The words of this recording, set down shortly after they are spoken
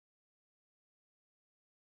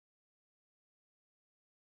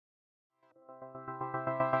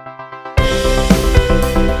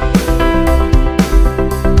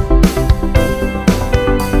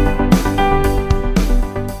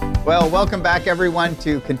welcome back, everyone,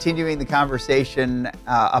 to Continuing the Conversation,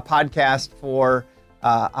 a podcast for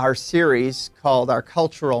our series called Our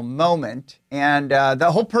Cultural Moment. And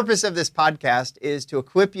the whole purpose of this podcast is to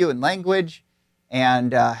equip you in language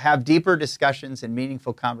and have deeper discussions and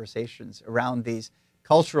meaningful conversations around these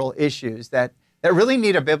cultural issues that really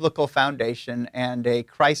need a biblical foundation and a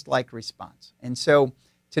Christ-like response. And so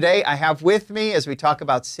today I have with me, as we talk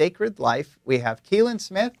about sacred life, we have Keelan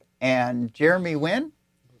Smith and Jeremy Wynn.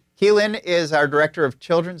 Keelan is our Director of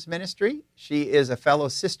Children's Ministry. She is a fellow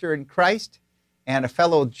sister in Christ and a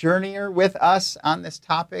fellow journeyer with us on this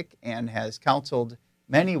topic and has counseled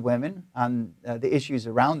many women on the issues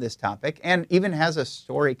around this topic and even has a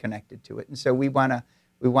story connected to it. And so we want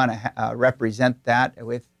to represent that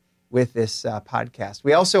with this podcast.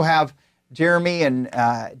 We also have Jeremy, and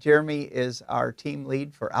Jeremy is our team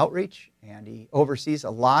lead for outreach, and he oversees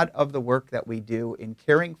a lot of the work that we do in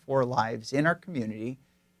caring for lives in our community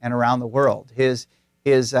and around the world. He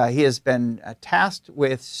has been tasked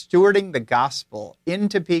with stewarding the gospel in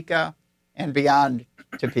Topeka and beyond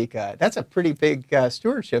Topeka. That's a pretty big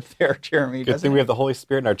stewardship there, Jeremy. Good thing we have the Holy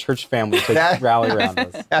Spirit in our church family to rally around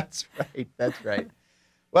us. That's right.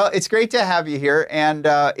 Well, it's great to have you here. And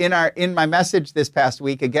in my message this past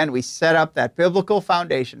week, again, we set up that biblical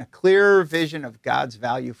foundation, a clear vision of God's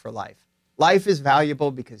value for life. Life is valuable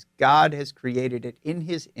because God has created it in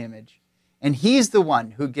His image. And He's the one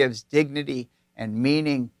who gives dignity and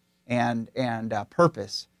meaning and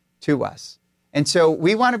purpose to us. And so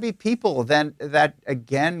we want to be people that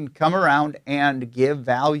again, come around and give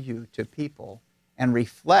value to people and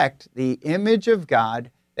reflect the image of God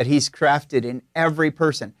that He's crafted in every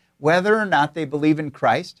person, whether or not they believe in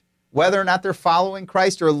Christ, whether or not they're following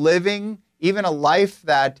Christ or living even a life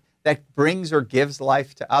that brings or gives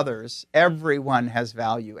life to others. Everyone has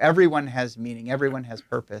value. Everyone has meaning. Everyone has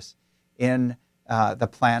purpose in the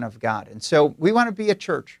plan of God. And so we want to be a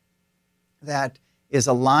church that is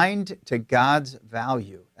aligned to God's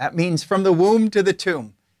value. That means from the womb to the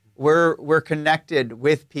tomb, we're connected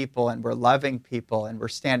with people and we're loving people and we're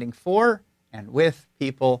standing for and with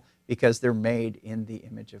people because they're made in the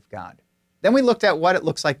image of God. Then we looked at what it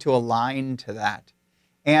looks like to align to that.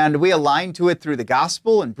 And we align to it through the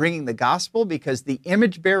gospel and bringing the gospel because the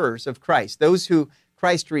image bearers of Christ, those who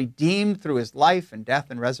Christ redeemed through His life and death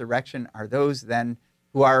and resurrection, are those then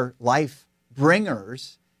who are life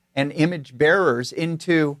bringers and image bearers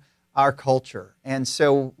into our culture. And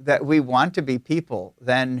so that we want to be people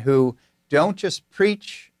then who don't just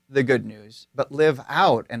preach the good news, but live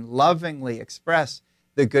out and lovingly express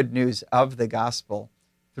the good news of the gospel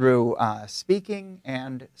through speaking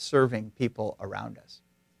and serving people around us.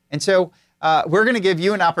 And so we're going to give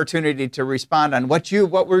you an opportunity to respond on what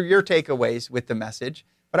were your takeaways with the message.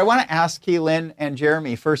 But I want to ask Keelan and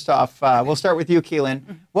Jeremy, first off, we'll start with you,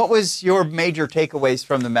 Keelan. What was your major takeaways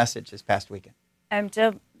from the message this past weekend?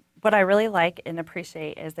 Joe, what I really like and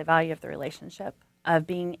appreciate is the value of the relationship, of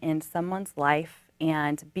being in someone's life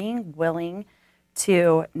and being willing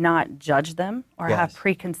to not judge them or have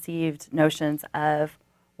preconceived notions of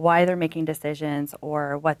why they're making decisions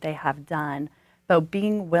or what they have done, but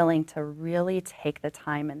being willing to really take the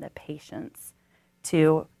time and the patience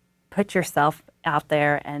to put yourself out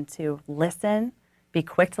there and to listen, be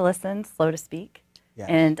quick to listen, slow to speak,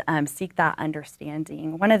 and seek that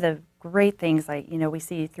understanding. One of the great things we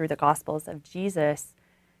see through the Gospels of Jesus,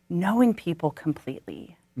 knowing people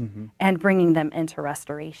completely and bringing them into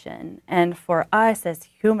restoration. And for us as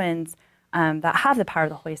humans that have the power of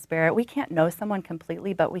the Holy Spirit, we can't know someone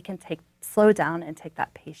completely, but we can slow down and take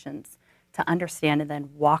that patience to understand and then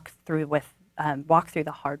walk through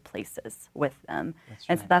the hard places with them.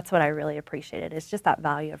 So that's what I really appreciated. It's just that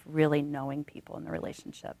value of really knowing people in the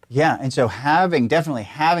relationship. Yeah, and so definitely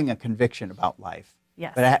having a conviction about life,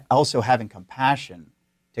 but also having compassion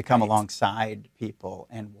to come alongside people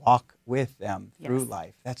and walk with them through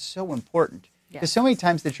life. That's so important. Because so many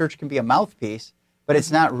times the church can be a mouthpiece, but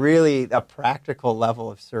it's not really a practical level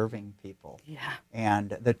of serving people. Yeah.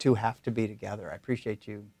 And the two have to be together. I appreciate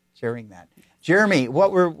you sharing that. Jeremy,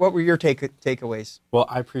 what were your takeaways? Well,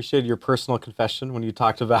 I appreciated your personal confession when you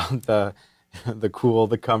talked about the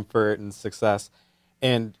the comfort and success.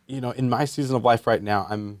 And in my season of life right now,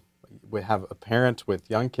 we have a parent with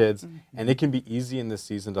young kids, and it can be easy in this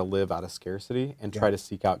season to live out of scarcity and try to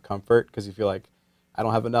seek out comfort because you feel like I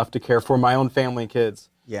don't have enough to care for my own family and kids.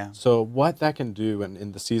 Yeah. So what that can do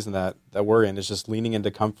in the season that we're in is just leaning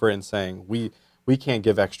into comfort and saying we can't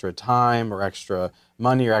give extra time or extra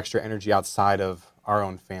money or extra energy outside of our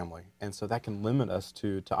own family. And so that can limit us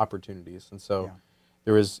to opportunities. And so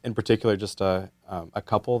there was in particular just a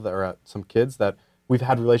couple that are some kids that we've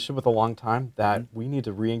had a relationship with a long time that we need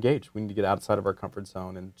to re-engage. We need to get outside of our comfort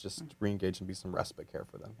zone and just re-engage and be some respite care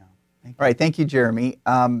for them. All right, thank you, Jeremy.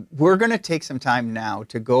 We're going to take some time now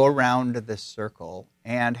to go around the circle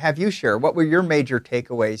and have you share what were your major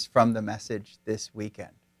takeaways from the message this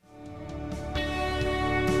weekend.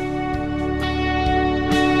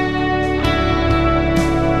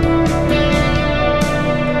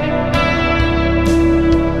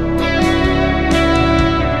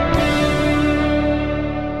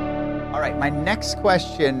 My next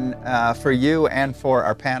question for you and for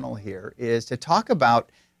our panel here is to talk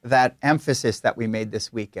about that emphasis that we made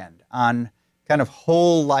this weekend on kind of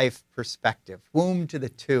whole life perspective, womb to the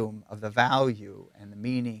tomb of the value and the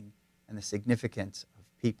meaning and the significance of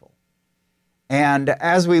people. And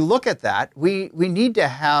as we look at that, we need to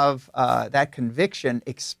have that conviction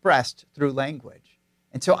expressed through language.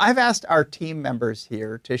 And so I've asked our team members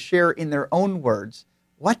here to share in their own words,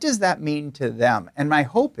 what does that mean to them? And my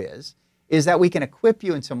hope is that we can equip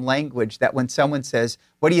you in some language that when someone says,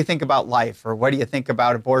 what do you think about life? Or what do you think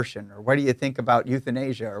about abortion? Or what do you think about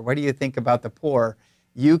euthanasia? Or what do you think about the poor?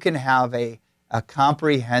 You can have a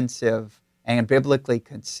comprehensive and biblically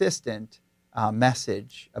consistent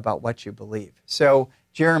message about what you believe. So,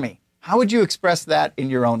 Jeremy, how would you express that in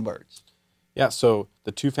your own words? Yeah, so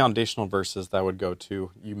the two foundational verses that I would go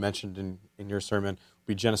to, you mentioned in your sermon, would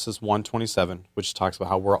be Genesis 1:27, which talks about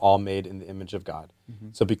how we're all made in the image of God. Mm-hmm.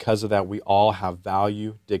 So because of that, we all have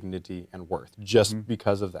value, dignity, and worth, just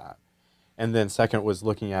because of that. And then second was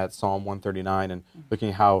looking at Psalm 139 and looking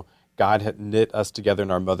at how God had knit us together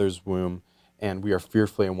in our mother's womb, and we are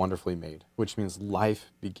fearfully and wonderfully made, which means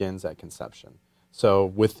life begins at conception. So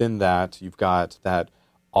within that, you've got that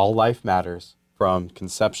all life matters from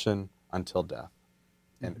conception until death.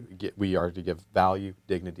 And we are to give value,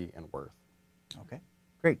 dignity, and worth. Okay,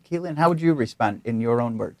 great. Keelan, how would you respond in your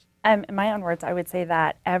own words? In my own words, I would say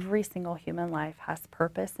that every single human life has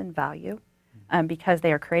purpose and value because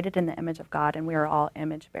they are created in the image of God and we are all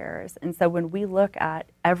image bearers. And so when we look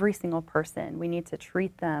at every single person, we need to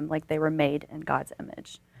treat them like they were made in God's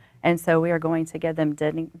image. And so we are going to give them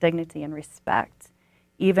dignity and respect,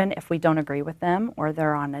 even if we don't agree with them or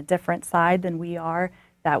they're on a different side than we are,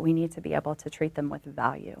 that we need to be able to treat them with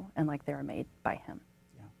value and like they were made by Him.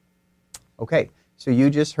 Yeah. Okay, so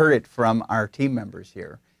you just heard it from our team members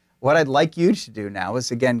here. What I'd like you to do now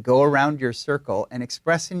is, again, go around your circle and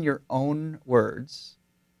express in your own words,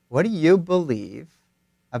 what do you believe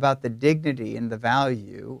about the dignity and the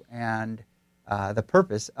value and the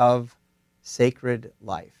purpose of sacred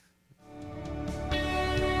life?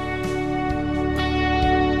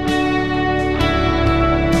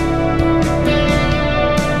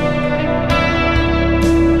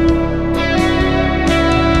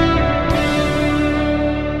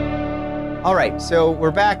 All right, so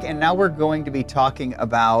we're back, and now we're going to be talking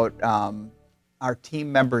about our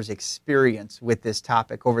team members' experience with this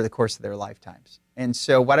topic over the course of their lifetimes. And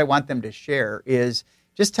so what I want them to share is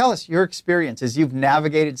just tell us your experience as you've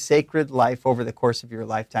navigated sacred life over the course of your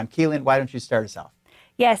lifetime. Keelan, why don't you start us off?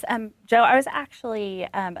 Yes, Joe, I was actually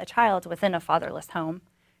a child within a fatherless home.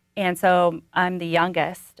 And so I'm the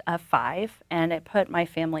youngest of 5, and it put my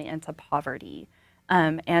family into poverty.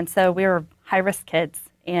 And so we were high-risk kids.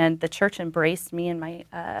 And the church embraced me and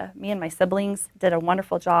my siblings, did a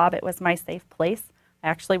wonderful job. It was my safe place. I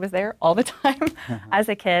actually was there all the time as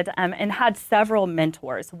a kid and had several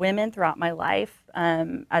mentors, women throughout my life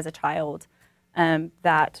as a child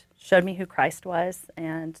that showed me who Christ was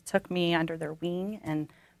and took me under their wing. And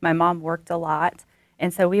my mom worked a lot.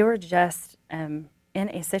 And so we were just in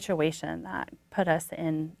a situation that put us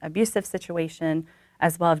in abusive situation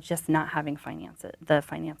as well as just not having the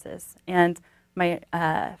finances. And my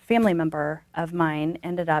family member of mine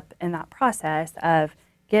ended up in that process of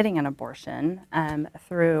getting an abortion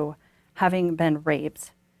through having been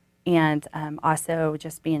raped and also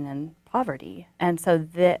just being in poverty. And so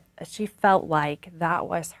she felt like that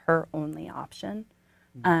was her only option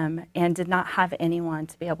and did not have anyone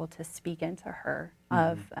to be able to speak into her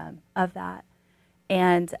of that.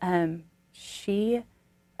 And she,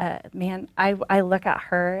 I look at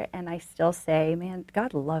her and I still say, man,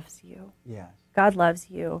 God loves you. Yes. God loves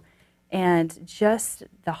you. And just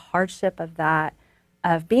the hardship of that,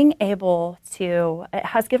 of being able to, it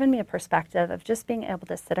has given me a perspective of just being able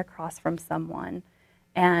to sit across from someone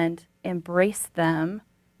and embrace them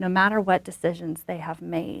no matter what decisions they have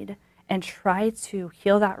made and try to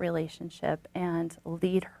heal that relationship and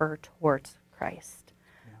lead her towards Christ.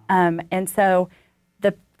 Yeah. And so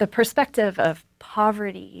the perspective of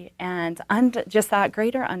poverty and just that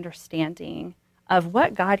greater understanding of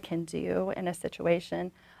what God can do in a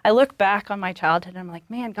situation. I look back on my childhood and I'm like,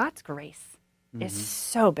 man, God's grace. is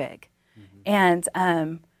so big. And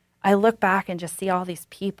I look back and just see all these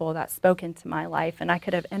people that spoke into my life, and I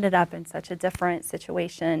could have ended up in such a different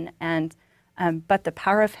situation. And but the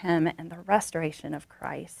power of Him and the restoration of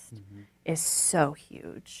Christ is so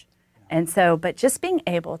huge. And so, but just being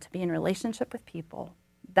able to be in relationship with people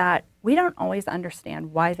that we don't always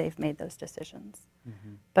understand why they've made those decisions,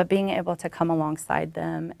 but being able to come alongside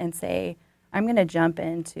them and say, I'm going to jump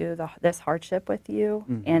into this hardship with you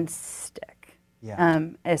and stick,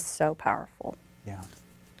 is so powerful. Yeah.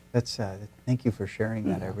 That's thank you for sharing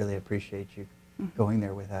that. I really appreciate you going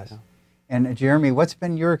there with us. Yeah. And Jeremy, what's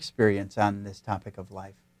been your experience on this topic of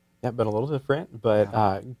life? Yeah, been a little different,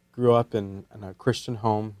 but grew up in a Christian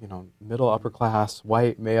home, middle, upper class,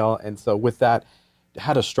 white, male. And so with that,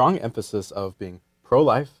 had a strong emphasis of being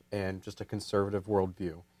pro-life and just a conservative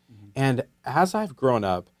worldview. And as I've grown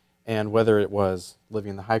up, and whether it was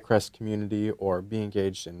living in the Highcrest community or being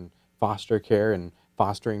engaged in foster care and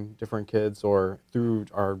fostering different kids, or through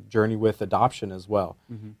our journey with adoption as well,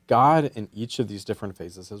 God in each of these different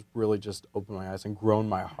phases has really just opened my eyes and grown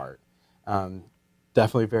my heart.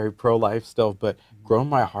 Definitely very pro-life still, but grown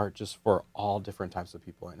my heart just for all different types of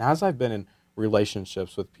people. And as I've been in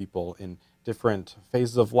relationships with people in different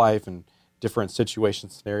phases of life and different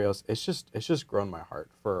situations, scenarios, it's just grown my heart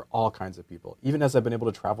for all kinds of people. Even as I've been able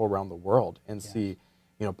to travel around the world and see,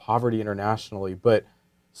 poverty internationally, but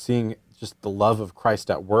seeing just the love of Christ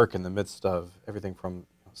at work in the midst of everything from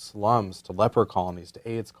slums to leper colonies to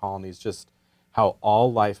AIDS colonies, just how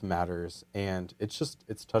all life matters. And it's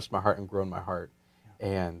touched my heart and grown my heart.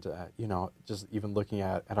 And, just even looking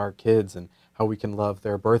at our kids and how we can love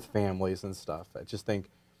their birth families and stuff. I just think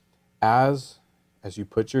as you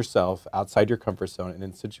put yourself outside your comfort zone and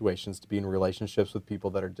in situations to be in relationships with people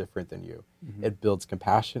that are different than you, it builds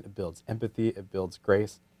compassion, it builds empathy, it builds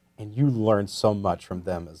grace, and you learn so much from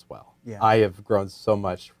them as well. Yeah. I have grown so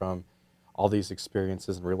much from all these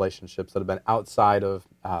experiences and relationships that have been outside of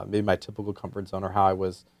maybe my typical comfort zone or how I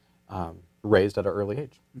was raised at an early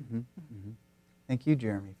age. Thank you,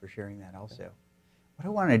 Jeremy, for sharing that also. What I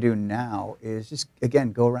want to do now is just,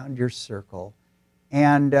 again, go around your circle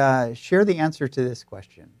and share the answer to this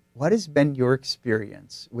question. What has been your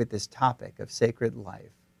experience with this topic of sacred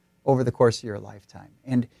life over the course of your lifetime?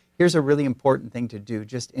 And here's a really important thing to do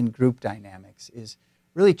just in group dynamics is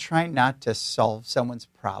really try not to solve someone's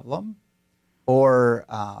problem or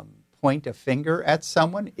point a finger at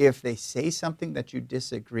someone if they say something that you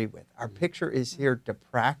disagree with. Our picture is here to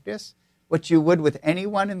practice what you would with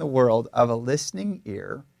anyone in the world of a listening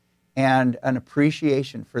ear and an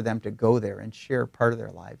appreciation for them to go there and share part of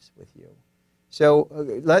their lives with you.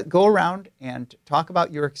 So go around and talk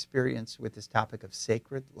about your experience with this topic of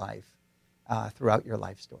sacred life throughout your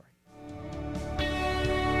life story.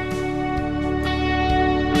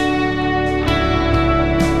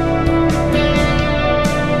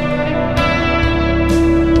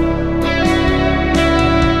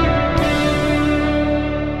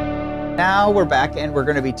 Now we're back and we're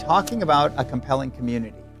going to be talking about a compelling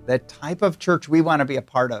community, the type of church we want to be a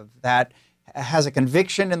part of that has a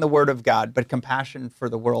conviction in the Word of God, but compassion for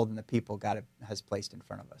the world and the people God has placed in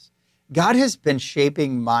front of us. God has been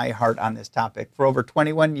shaping my heart on this topic for over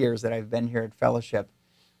 21 years that I've been here at Fellowship.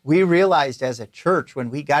 We realized as a church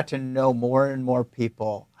when we got to know more and more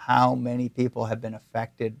people how many people have been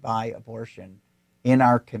affected by abortion in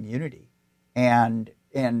our community and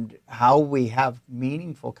how we have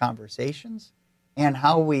meaningful conversations and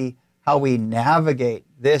how we navigate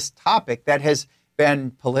this topic that has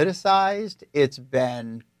been politicized, it's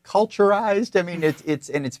been culturized. I mean,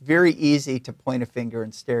 it's very easy to point a finger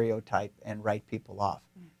and stereotype and write people off.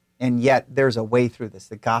 And yet there's a way through this.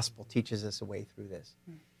 The gospel teaches us a way through this.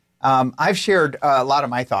 I've shared a lot of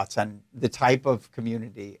my thoughts on the type of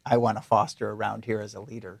community I want to foster around here as a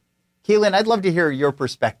leader. Keelan, I'd love to hear your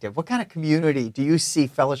perspective. What kind of community do you see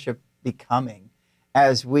Fellowship becoming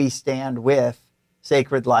as we stand with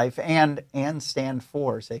sacred life and stand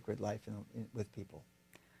for sacred life with people?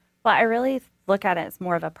 Well, I really look at it as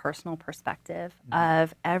more of a personal perspective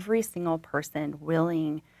of every single person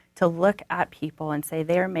willing to look at people and say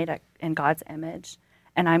they are made in God's image,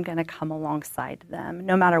 and I'm going to come alongside them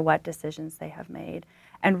no matter what decisions they have made,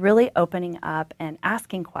 and really opening up and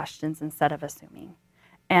asking questions instead of assuming,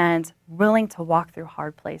 and willing to walk through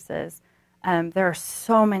hard places. There are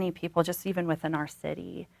so many people, just even within our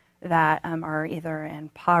city, that are either in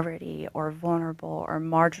poverty or vulnerable or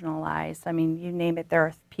marginalized. I mean, you name it, there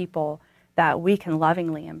are people that we can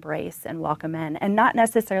lovingly embrace and welcome in. And not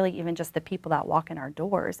necessarily even just the people that walk in our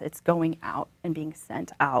doors. It's going out and being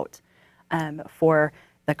sent out for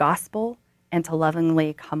the gospel and to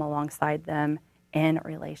lovingly come alongside them in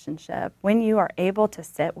relationship. When you are able to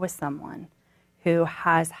sit with someone who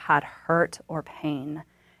has had hurt or pain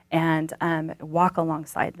and walk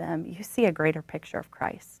alongside them, you see a greater picture of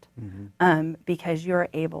Christ, because you're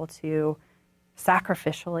able to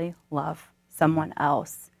sacrificially love someone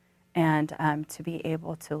else and to be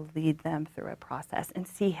able to lead them through a process and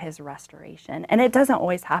see his restoration. And it doesn't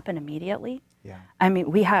always happen immediately. Yeah. I mean,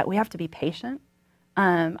 we have to be patient.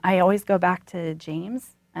 I always go back to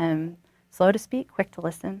James, slow to speak, quick to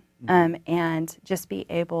listen, and just be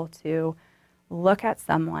able to look at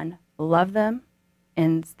someone, love them,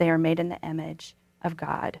 and they are made in the image of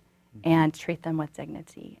God, and treat them with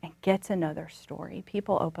dignity and get to know their story.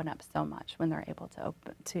 People open up so much when they're able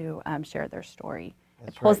to share their story.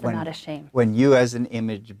 That's it pulls right. them out of shame. When you as an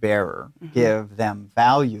image bearer give them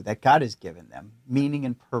value that God has given them, meaning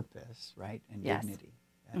and purpose, right, and Yes. dignity.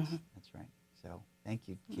 That's right. So thank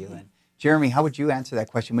you, Keelan. Jeremy, how would you answer that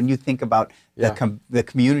question when you think about the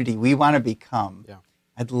community we want to become? Yeah.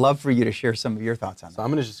 I'd love for you to share some of your thoughts on So that.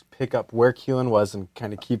 I'm going to just pick up where Keelan was and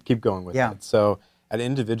kind of keep going with it. So at an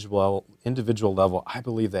individual level, I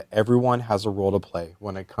believe that everyone has a role to play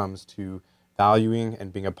when it comes to valuing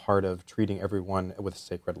and being a part of treating everyone with a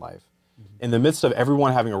sacred life. In the midst of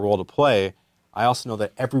everyone having a role to play, I also know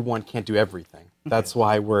that everyone can't do everything. That's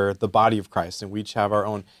why we're the body of Christ, and we each have our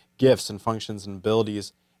own gifts and functions and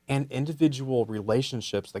abilities and individual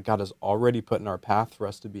relationships that God has already put in our path for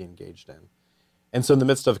us to be engaged in. And so in the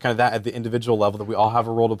midst of kind of that at the individual level, that we all have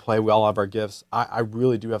a role to play, we all have our gifts, I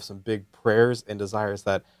really do have some big prayers and desires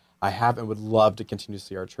that I have and would love to continue to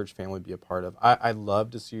see our church family be a part of. I'd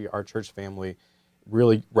love to see our church family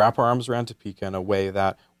really wrap our arms around Topeka in a way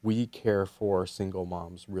that we care for single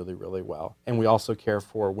moms really, really well. And we also care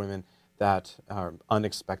for women that are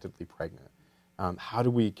unexpectedly pregnant. How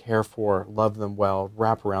do we care for, love them well,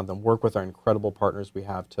 wrap around them, work with our incredible partners we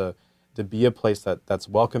have to be a place that's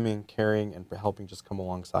welcoming, caring, and helping just come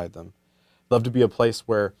alongside them. Love to be a place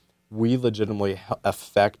where we legitimately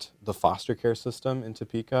affect the foster care system in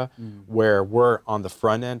Topeka, where we're on the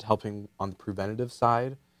front end helping on the preventative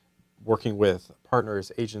side, working with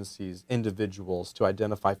partners, agencies, individuals to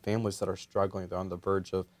identify families that are struggling, they're on the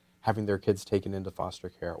verge of having their kids taken into foster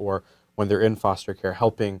care, or when they're in foster care,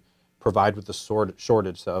 helping provide with the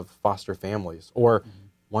shortage of foster families, or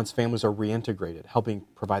once families are reintegrated, helping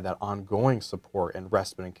provide that ongoing support and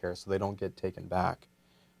respite and care so they don't get taken back.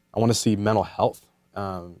 I want to see mental health.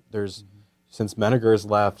 Since Menninger has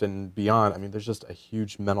left and beyond, I mean, there's just a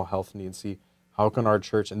huge mental health need. See, how can our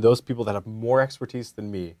church and those people that have more expertise than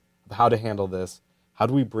me of how to handle this, how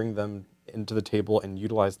do we bring them into the table and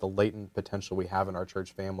utilize the latent potential we have in our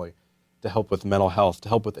church family to help with mental health, to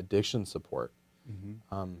help with addiction support?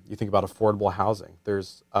 You think about affordable housing.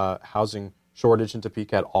 There's housing shortage in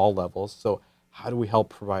Topeka at all levels. So how do we help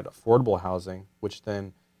provide affordable housing, which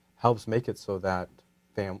then helps make it so that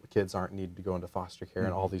kids aren't needing to go into foster care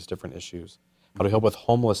and all these different issues? How do we help with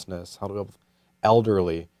homelessness? How do we help with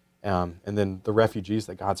elderly? And then the refugees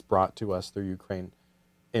that God's brought to us through Ukraine.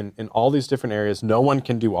 In all these different areas, no one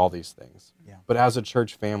can do all these things. Yeah. But as a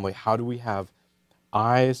church family, how do we have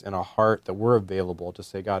eyes and a heart that we're available to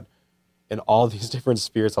say, God, in all these different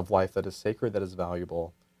spheres of life that is sacred, that is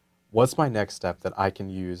valuable, what's my next step that I can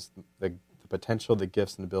use the potential, the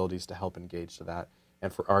gifts and abilities to help engage to that?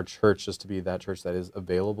 And for our church just to be that church that is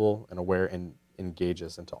available and aware and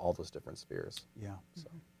engages into all those different spheres. Yeah. So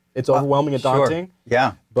it's overwhelming and daunting. Sure.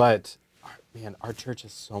 Yeah. But man, our church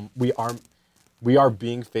is we are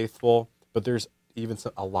being faithful, but there's even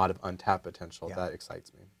a lot of untapped potential that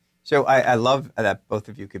excites me. So I love that both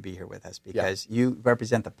of you could be here with us because you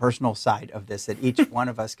represent the personal side of this, that each one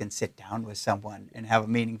of us can sit down with someone and have a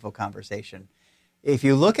meaningful conversation. If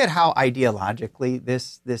you look at how ideologically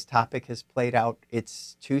this topic has played out,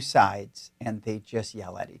 it's two sides and they just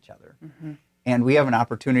yell at each other. And we have an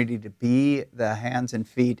opportunity to be the hands and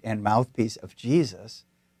feet and mouthpiece of Jesus,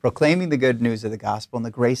 proclaiming the good news of the gospel and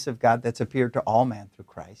the grace of God that's appeared to all man through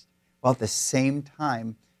Christ, while at the same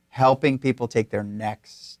time helping people take their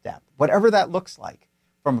next step, whatever that looks like,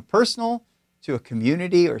 from a personal to a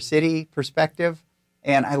community or city perspective.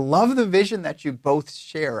 And I love the vision that you both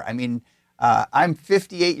share. I mean, I'm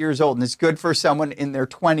 58 years old, and it's good for someone in their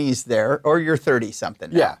 20s there, or you're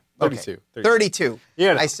 30-something now. Yeah, 32. Okay. 32.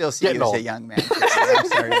 Yeah, I still see you as a young man. I'm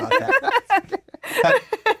sorry about that.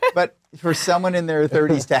 But for someone in their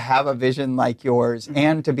 30s to have a vision like yours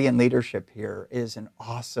and to be in leadership here is an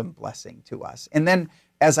awesome blessing to us. And then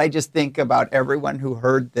as I just think about everyone who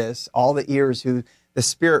heard this, all the ears who the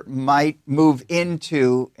Spirit might move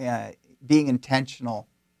into being intentional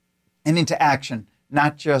and into action,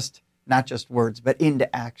 not just words, but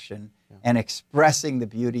into action and expressing the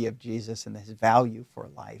beauty of Jesus and his value for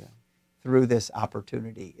life through this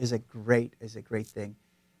opportunity is a great thing.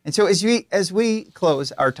 And so as we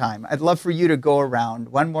close our time, I'd love for you to go around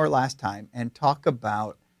one more last time and talk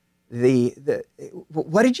about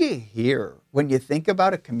what did you hear when you think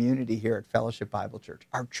about a community here at Fellowship Bible Church,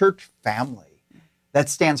 our church family that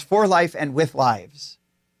stands for life and with lives?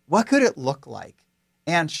 What could it look like?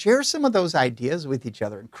 And share some of those ideas with each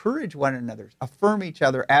other. Encourage one another. Affirm each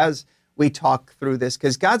other as we talk through this,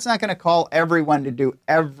 because God's not going to call everyone to do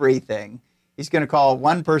everything. He's going to call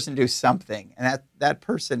one person to do something, and that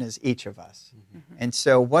person is each of us. Mm-hmm. And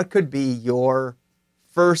so what could be your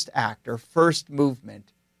first act or first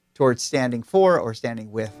movement towards standing for or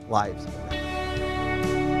standing with lives?